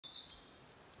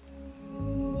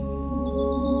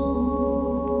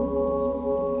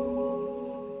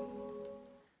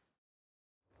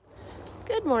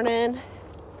morning.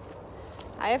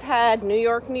 I have had New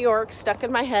York, New York stuck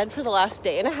in my head for the last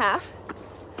day and a half.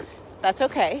 That's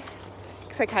okay,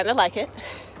 because I kind of like it.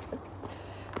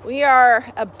 We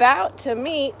are about to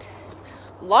meet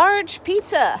Large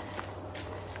Pizza,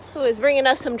 who is bringing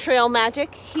us some trail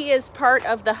magic. He is part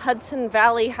of the Hudson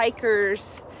Valley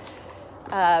Hikers,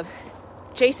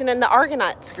 Jason and the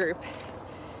Argonauts group.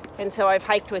 And so I've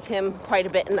hiked with him quite a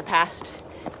bit in the past.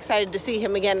 Excited to see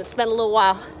him again. It's been a little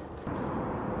while.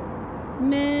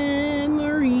 Memories.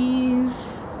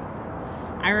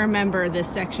 I remember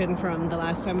this section from the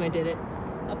last time I did it.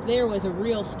 Up there was a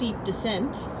real steep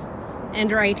descent.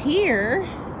 And right here,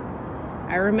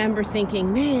 I remember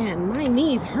thinking, man, my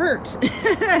knees hurt.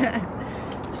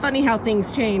 It's funny how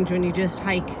things change when you just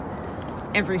hike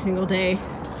every single day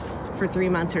for 3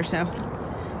 months or so.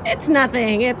 It's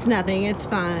nothing, it's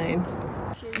fine.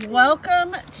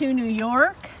 Welcome to New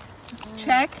York.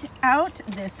 Check out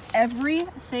this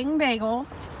everything bagel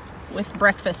with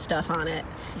breakfast stuff on it.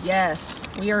 Yes,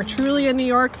 we are truly in New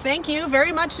York. Thank you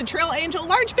very much to Trail Angel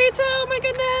Large Pizza. Oh my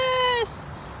goodness.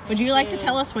 Would you like to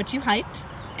tell us what you hiked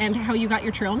and how you got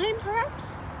your trail name,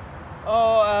 perhaps?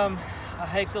 I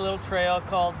hiked a little trail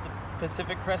called the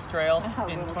Pacific Crest Trail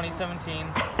in 2017.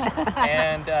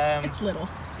 And it's little.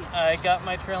 I got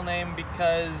my trail name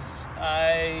because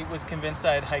I was convinced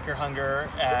I had hiker hunger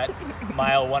at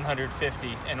mile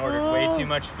 150 and ordered way too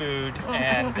much food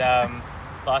and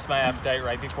lost my appetite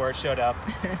right before it showed up.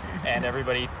 And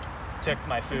everybody took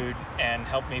my food and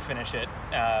helped me finish it.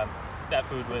 That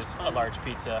food was a large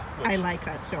pizza. Which, I like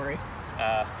that story.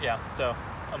 Yeah, so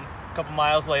a couple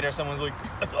miles later, someone's like,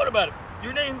 I thought about it.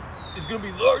 Your name is going to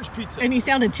be Large Pizza. And he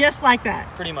sounded just like that.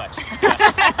 Pretty much.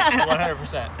 Yeah,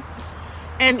 100%.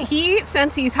 And he,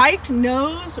 since he's hiked,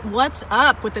 knows what's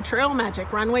up with the trail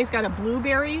magic. Runway's got a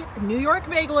blueberry New York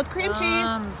bagel with cream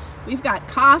cheese. We've got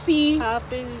coffee,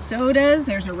 sodas.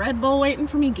 There's a Red Bull waiting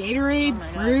for me, Gatorade,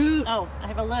 fruit. Oh, I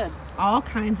have a lid. All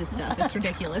kinds of stuff. It's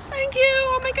ridiculous. Thank you.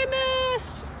 Oh my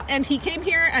goodness. And he came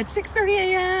here at 6:30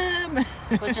 a.m.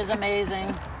 Which is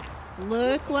amazing.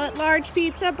 Look what Large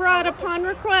Pizza brought upon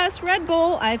request. Red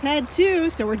Bull. I've had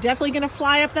 2, so we're definitely going to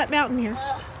fly up that mountain here.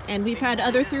 And we've had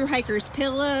other Thru hikers,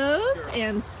 pillows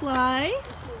and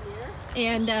slice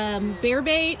and bear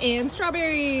bait and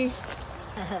strawberry.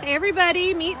 Hey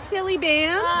everybody, meet Silly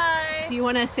Bands. Hi. Do you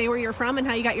want to say where you're from and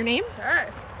how you got your name? Sure.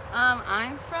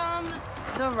 I'm from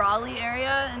the Raleigh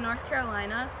area in North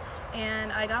Carolina,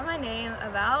 and I got my name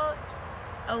about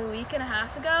a week and a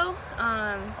half ago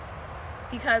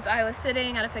because I was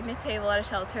sitting at a picnic table at a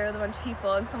shelter with a bunch of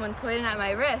people, and someone pointed at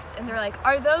my wrist and they're like,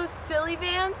 "Are those Silly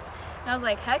Bands?" And I was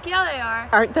like, heck yeah, they are.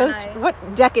 Aren't those, what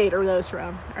decade are those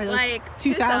from? Are those like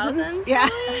 2000s? Yeah.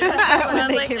 That's when I was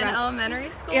they like came in out. elementary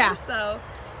school. Yeah. So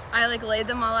I like laid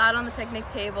them all out on the picnic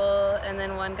table, and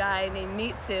then one guy named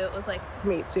Meat Suit was like,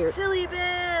 Meat Suit. Silly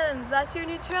Bands, that's your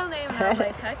new trail name. And I was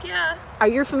like, heck yeah. Are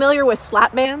you familiar with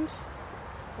slap bands?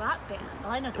 Slap Bands. Oh,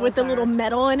 I know With the little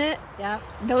metal in it? Yep.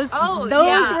 Those yeah, were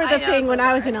I the know thing when those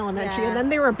I was are. in elementary, and then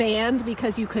they were banned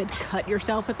because you could cut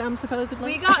yourself with them,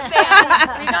 supposedly. We got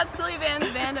banned. We got Silly Bands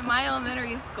banned at my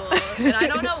elementary school, and I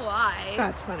don't know why.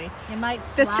 That's funny. You might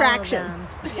Distraction. swallow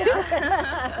them.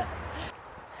 Yeah.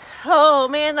 Oh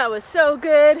man, that was so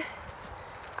good.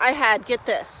 I had, get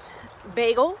this,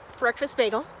 bagel, breakfast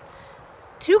bagel,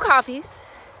 2 coffees,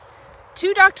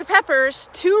 2 Dr. Peppers,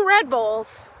 2 Red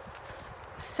Bulls.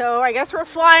 So I guess we're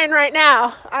flying right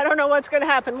now. I don't know what's going to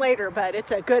happen later, but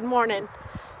it's a good morning.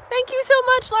 Thank you so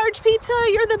much, Large Pizza.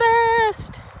 You're the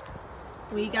best.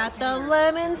 We got the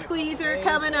lemon squeezer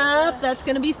coming up. That's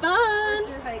going to be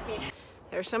fun.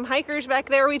 There's some hikers back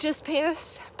there we just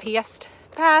passed.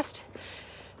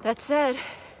 That said,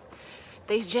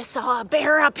 they just saw a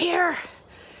bear up here.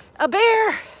 A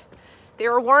bear. They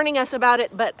were warning us about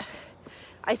it, but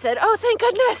I said, oh, thank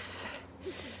goodness.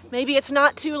 Maybe it's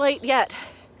not too late yet.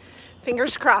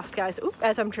 Fingers crossed, guys. Oop,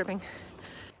 as I'm tripping.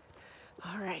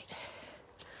 All right.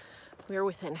 We're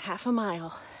within half a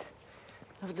mile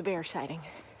of the bear sighting.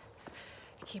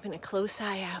 Keeping a close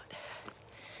eye out.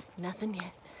 Nothing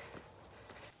yet.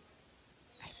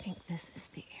 I think this is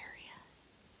the area.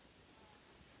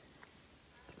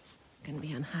 Gonna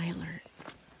be on high alert.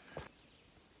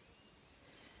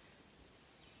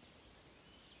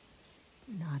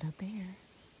 Not a bear,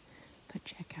 but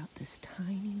check out this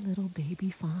tiny little baby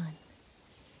fawn.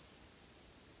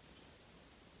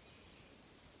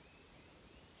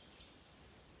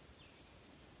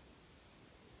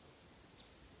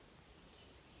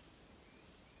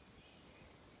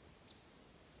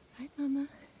 Hi, Mama.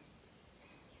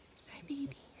 Hi,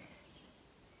 baby.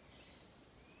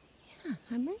 Yeah,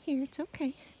 I'm right here. It's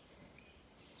okay.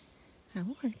 I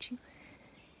won't hurt you.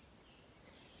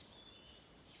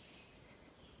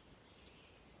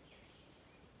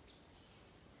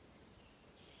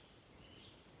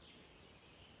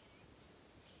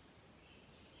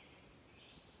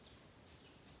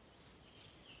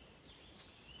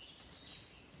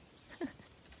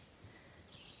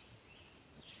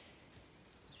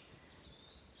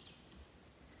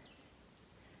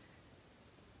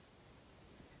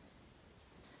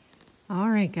 All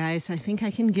right, guys, I think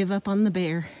I can give up on the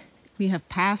bear. We have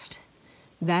passed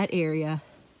that area.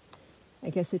 I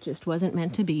guess it just wasn't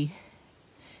meant to be.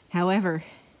 However,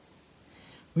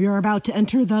 we are about to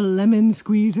enter the lemon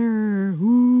squeezer.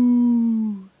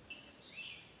 Ooh.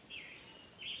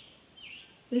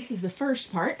 This is the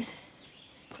first part.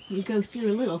 You go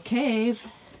through a little cave.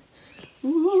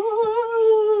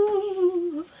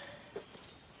 Ooh.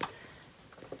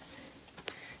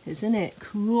 Isn't it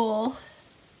cool?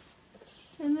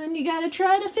 And then you gotta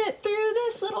try to fit through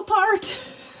this little part.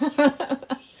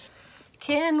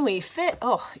 Can we fit?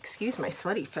 Oh, excuse my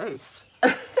sweaty face.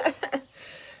 It's a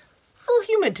little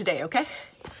humid today, okay?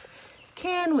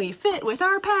 Can we fit with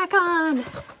our pack on?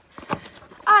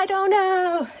 I don't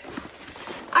know.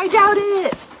 I doubt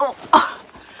it. Oh,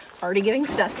 already getting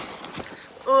stuck.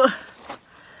 Oh.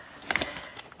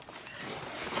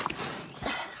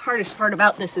 Hardest part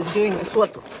about this is doing this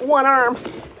with one arm.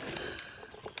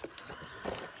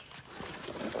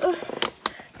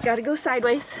 Gotta go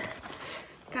sideways.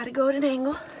 Gotta go at an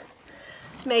angle.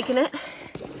 Making it.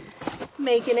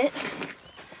 Making it.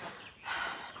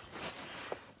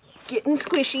 Getting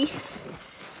squishy.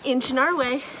 Inching our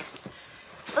way.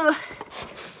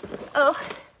 Oh.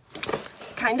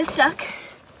 Kinda stuck.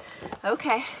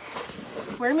 Okay.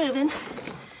 We're moving.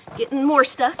 Getting more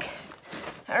stuck.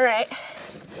 All right.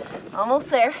 Almost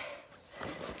there.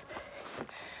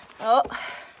 Oh.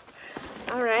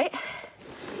 All right.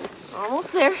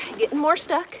 Almost there, getting more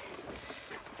stuck.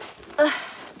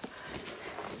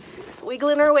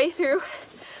 Wiggling our way through.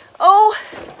 Oh,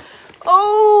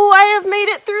 I have made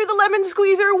it through the lemon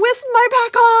squeezer with my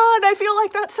pack on. I feel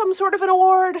like that's some sort of an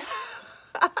award.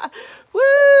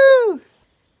 Woo!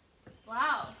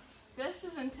 Wow, this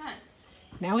is intense.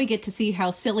 Now we get to see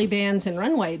how silly bands and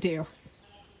runway do.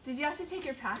 Did you have to take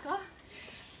your pack off?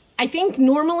 I think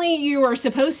normally you are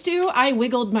supposed to. I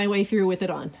wiggled my way through with it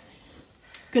on.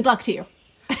 Good luck to you.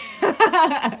 What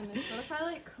if I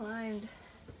like climbed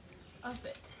up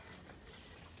it?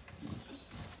 I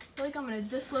feel like I'm gonna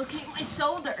dislocate my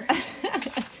shoulder.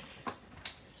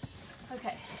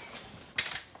 Okay.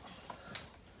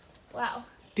 Wow.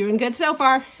 Doing good so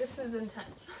far. This is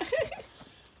intense.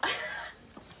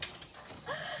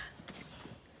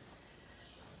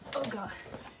 Oh God.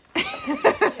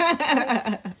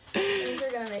 I think we're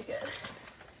gonna make it.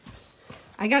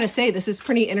 I gotta say, this is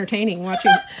pretty entertaining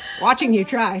watching you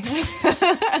try.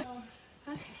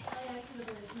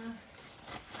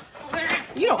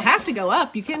 You don't have to go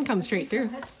up. You can come straight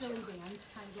through. Oh,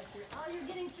 you're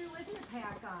getting through with your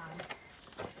pack on.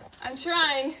 I'm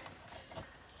trying.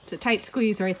 It's a tight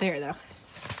squeeze right there, though.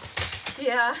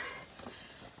 Yeah.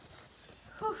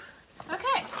 Whew.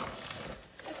 Okay.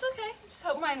 It's okay. Just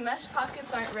hope my mesh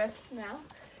pockets aren't ripped now.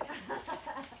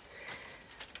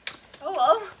 Oh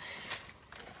well.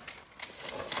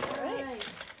 Right.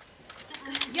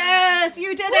 Yes,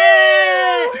 you did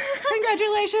it!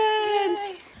 Congratulations!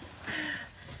 Yay.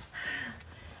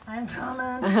 I'm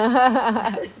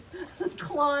coming.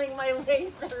 Clawing my way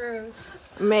through.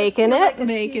 Making Like it, a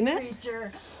making sea it.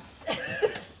 creature.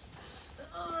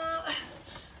 Oh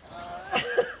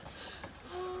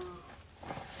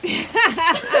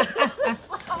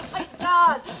my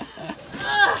God.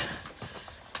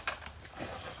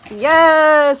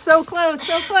 Yes, so close,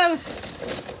 so close.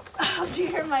 Oh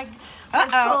dear, my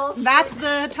Uh-oh, controls. that's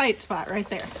the tight spot right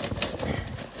there.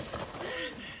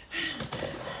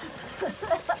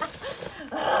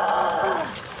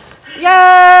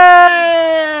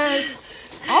 Yes!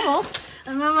 Almost.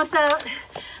 I'm almost out.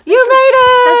 You made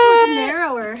it! This looks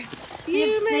narrower.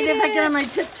 You made Maybe it! if I get on my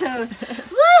tiptoes.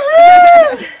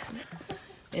 Woohoo!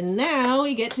 And now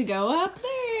we get to go up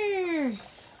there.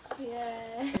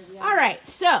 Yeah. All right,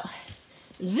 so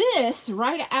this,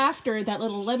 right after that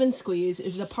little lemon squeeze,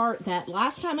 is the part that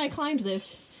last time I climbed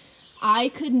this, I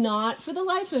could not, for the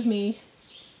life of me,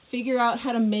 figure out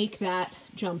how to make that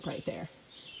jump right there.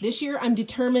 This year, I'm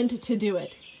determined to do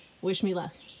it. Wish me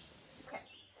luck.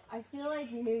 I feel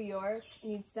like New York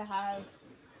needs to have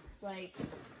like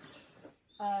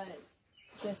a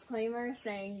disclaimer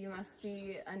saying you must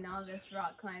be a novice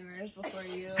rock climber before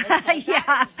you.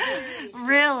 Yeah,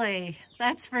 really.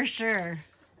 That's for sure.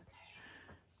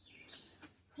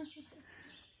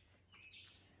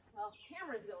 Well,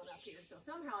 camera's going up here, so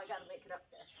somehow I gotta make it up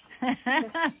there.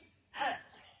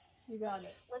 You got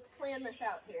it. Let's plan this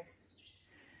out here.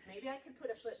 Maybe I could put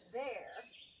a foot there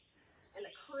and a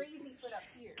crazy foot up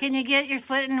here. Can you get your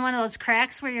foot in one of those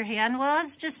cracks where your hand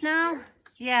was just now? Here?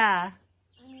 Yeah.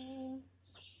 I mean,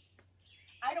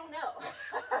 I don't know.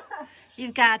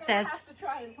 You've got I this. have to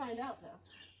try and find out, though.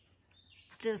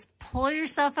 Just pull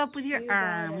yourself up with your You got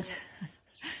arms.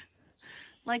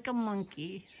 Like a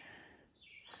monkey.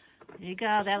 There you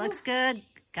go. That looks good.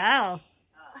 Go.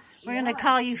 We're going to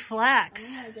call you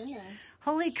Flex. Oh my goodness.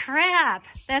 Holy crap.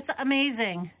 That's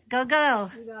amazing. Go,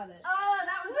 go. You got it. Oh,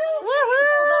 that was a little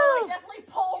painful, though. I definitely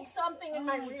pulled something in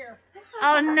my rear.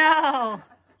 Oh, no.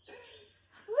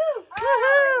 Woo!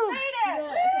 Oh, I made it. Yeah,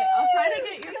 okay, I'll try to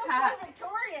get your Feels pack. so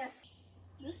victorious.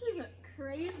 This isn't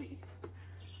crazy.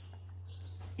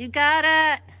 You got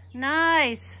it.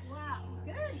 Nice. Wow,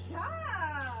 good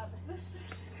job.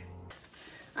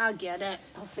 I'll get it.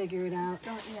 I'll figure it out.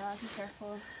 Don't, yeah, be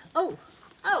careful. Oh.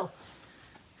 Oh.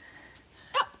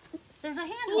 There's a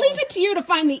handle. Leave it to you to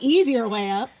find the easier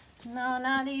way up. No,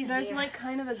 not easy. There's like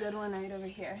kind of a good one right over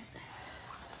here.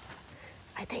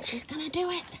 I think she's gonna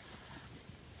do it.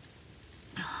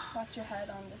 Watch your head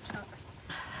on the chunk.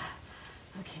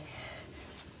 Okay.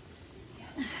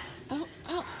 Oh,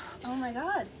 oh. Oh my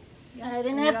god. Yes, I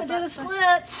didn't you have got to do that the stuff.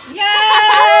 splits.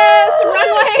 Yes!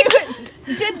 Runway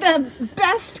did the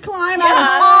best climb out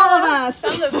of all of us.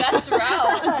 Found the best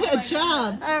route. Good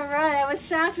job. All right. I was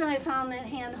shocked when I found that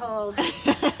handhold.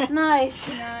 Nice.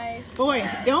 Nice. Boy,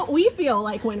 don't we feel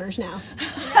like winners now.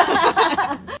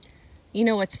 You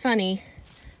know what's funny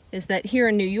is that here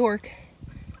in New York,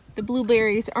 the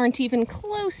blueberries aren't even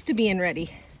close to being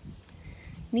ready.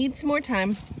 Needs more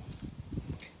time.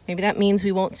 Maybe that means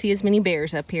we won't see as many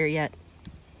bears up here yet.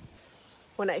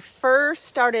 When I first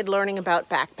started learning about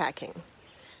backpacking,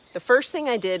 the first thing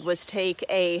I did was take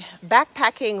a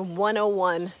backpacking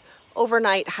 101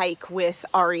 overnight hike with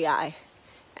REI.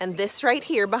 And this right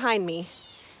here behind me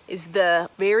is the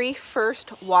very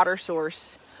first water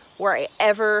source where I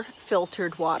ever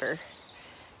filtered water.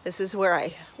 This is where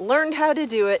I learned how to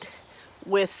do it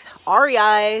with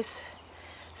REI's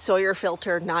Sawyer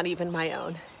filter, not even my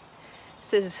own.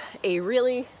 This is a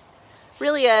really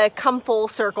a come full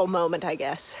circle moment, I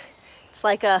guess. It's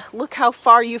like a look how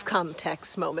far you've come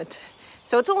text moment.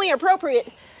 So it's only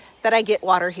appropriate that I get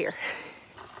water here.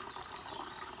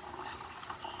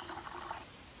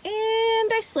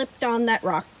 And I slipped on that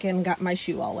rock and got my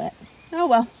shoe all wet. Oh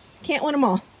well, can't win them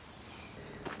all.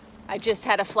 I just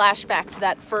had a flashback to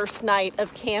that first night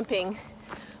of camping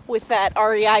with that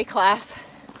REI class,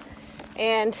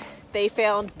 and they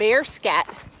found bear scat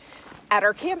at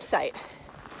our campsite.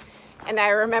 And I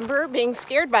remember being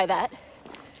scared by that,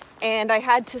 and I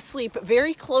had to sleep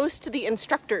very close to the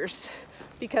instructors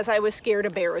because I was scared a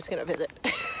bear was gonna visit.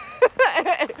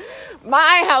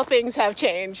 My, how things have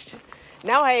changed.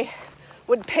 Now I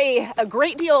would pay a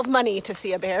great deal of money to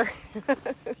see a bear.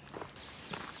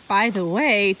 By the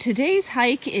way, today's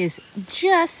hike is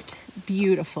just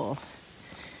beautiful.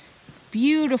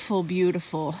 Beautiful,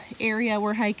 beautiful area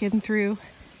we're hiking through.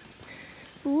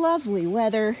 Lovely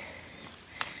weather.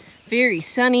 Very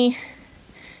sunny.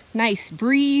 Nice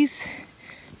breeze.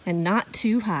 And not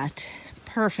too hot.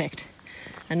 Perfect.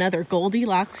 Another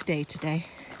Goldilocks day today.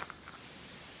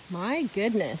 My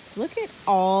goodness, look at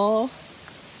all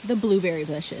the blueberry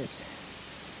bushes,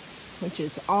 which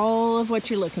is all of what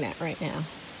you're looking at right now.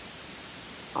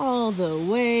 All the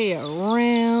way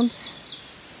around.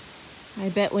 I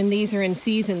bet when these are in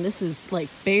season, this is like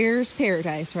bear's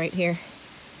paradise right here.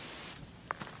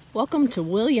 Welcome to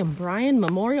William Bryan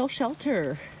Memorial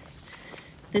Shelter.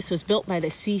 This was built by the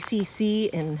CCC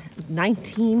in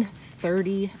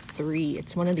 1933.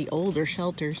 It's one of the older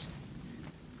shelters.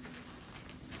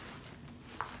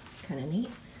 Kind of neat.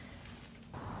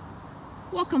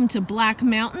 Welcome to Black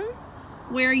Mountain,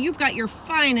 where you've got your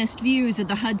finest views of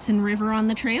the Hudson River on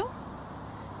the trail,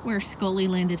 where Scully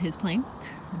landed his plane.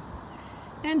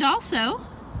 And also,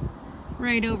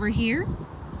 right over here,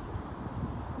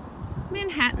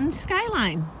 Manhattan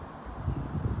skyline.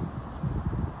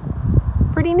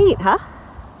 Pretty neat, huh?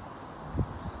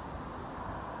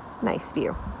 Nice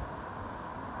view.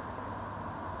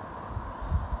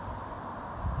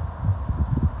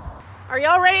 Are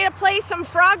y'all ready to play some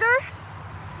Frogger?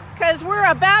 Because we're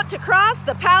about to cross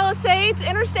the Palisades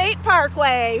Interstate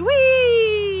Parkway.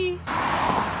 Whee!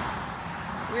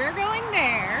 We're going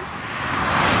there.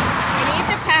 We need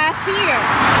to pass here.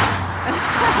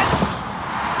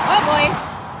 Oh boy.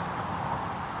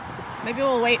 Maybe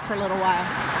we'll wait for a little while.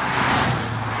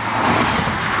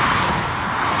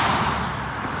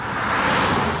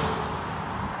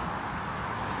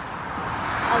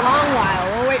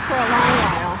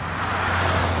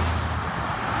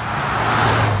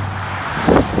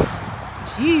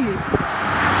 Jeez.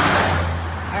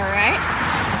 All right.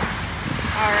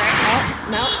 All right. Oh,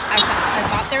 no. I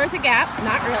thought there was a gap.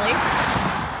 Not really.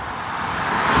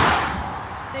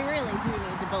 They really do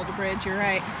need to build a bridge. You're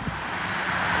right.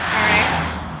 All right.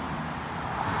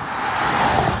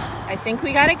 I think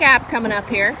we got a gap coming up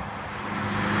here.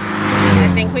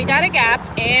 I think we got a gap.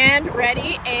 And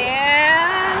ready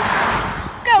and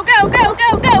go, go, go,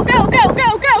 go, go, go, go, go,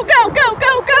 go, go, go,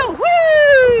 go, go.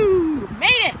 Woo!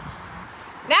 Made it.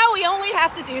 Now we only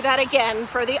have to do that again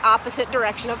for the opposite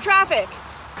direction of traffic.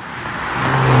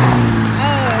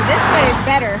 Oh, this way is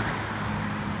better.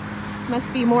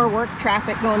 Must be more work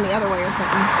traffic going the other way or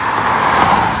something.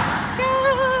 Go!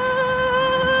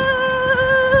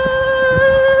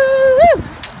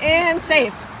 And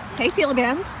safe. Hey, Sealy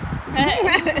Bands.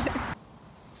 Hey.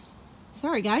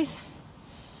 Sorry, guys.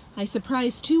 I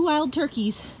surprised 2 wild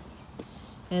turkeys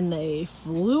and they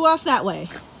flew off that way,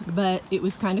 but it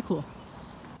was kind of cool.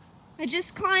 I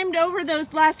just climbed over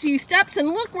those last few steps and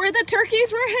look where the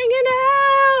turkeys were hanging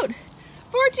out.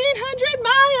 1,400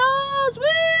 miles,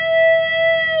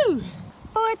 woo!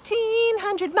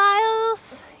 1,400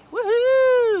 miles,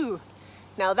 woohoo!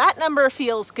 Now that number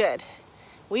feels good.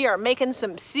 We are making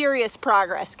some serious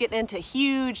progress, getting into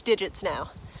huge digits now.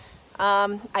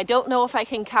 I don't know if I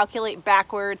can calculate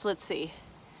backwards. Let's see.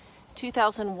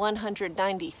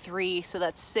 2,193, so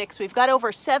that's 6. We've got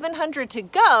over 700 to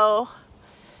go,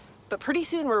 but pretty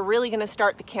soon we're really going to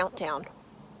start the countdown.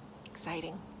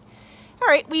 Exciting. All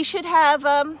right, we should have,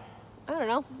 I don't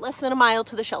know, less than a mile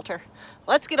to the shelter.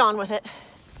 Let's get on with it.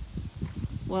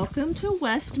 Welcome to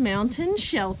West Mountain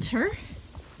Shelter.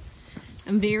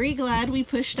 I'm very glad we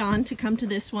pushed on to come to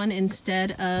this one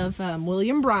instead of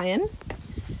William Bryan,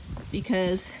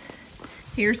 because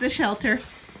here's the shelter.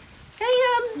 Hey,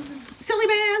 Silly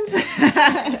Bands.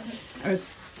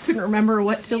 Couldn't remember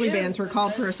what Silly Bands were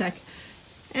called for a sec.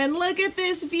 And look at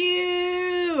this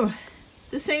view.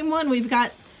 The same one. We've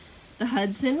got the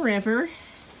Hudson River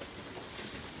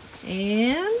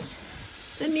and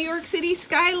the New York City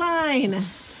skyline.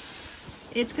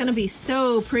 It's gonna be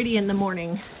so pretty in the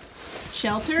morning.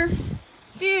 Shelter,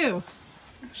 view.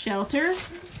 Shelter,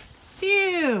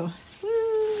 view.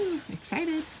 Woo!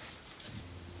 Excited.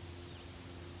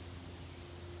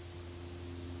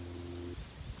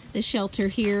 The shelter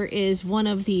here is one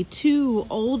of the 2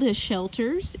 oldest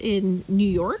shelters in New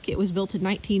York. It was built in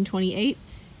 1928,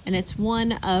 and it's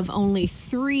one of only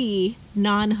 3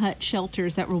 non-hut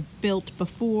shelters that were built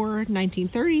before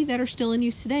 1930 that are still in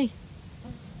use today.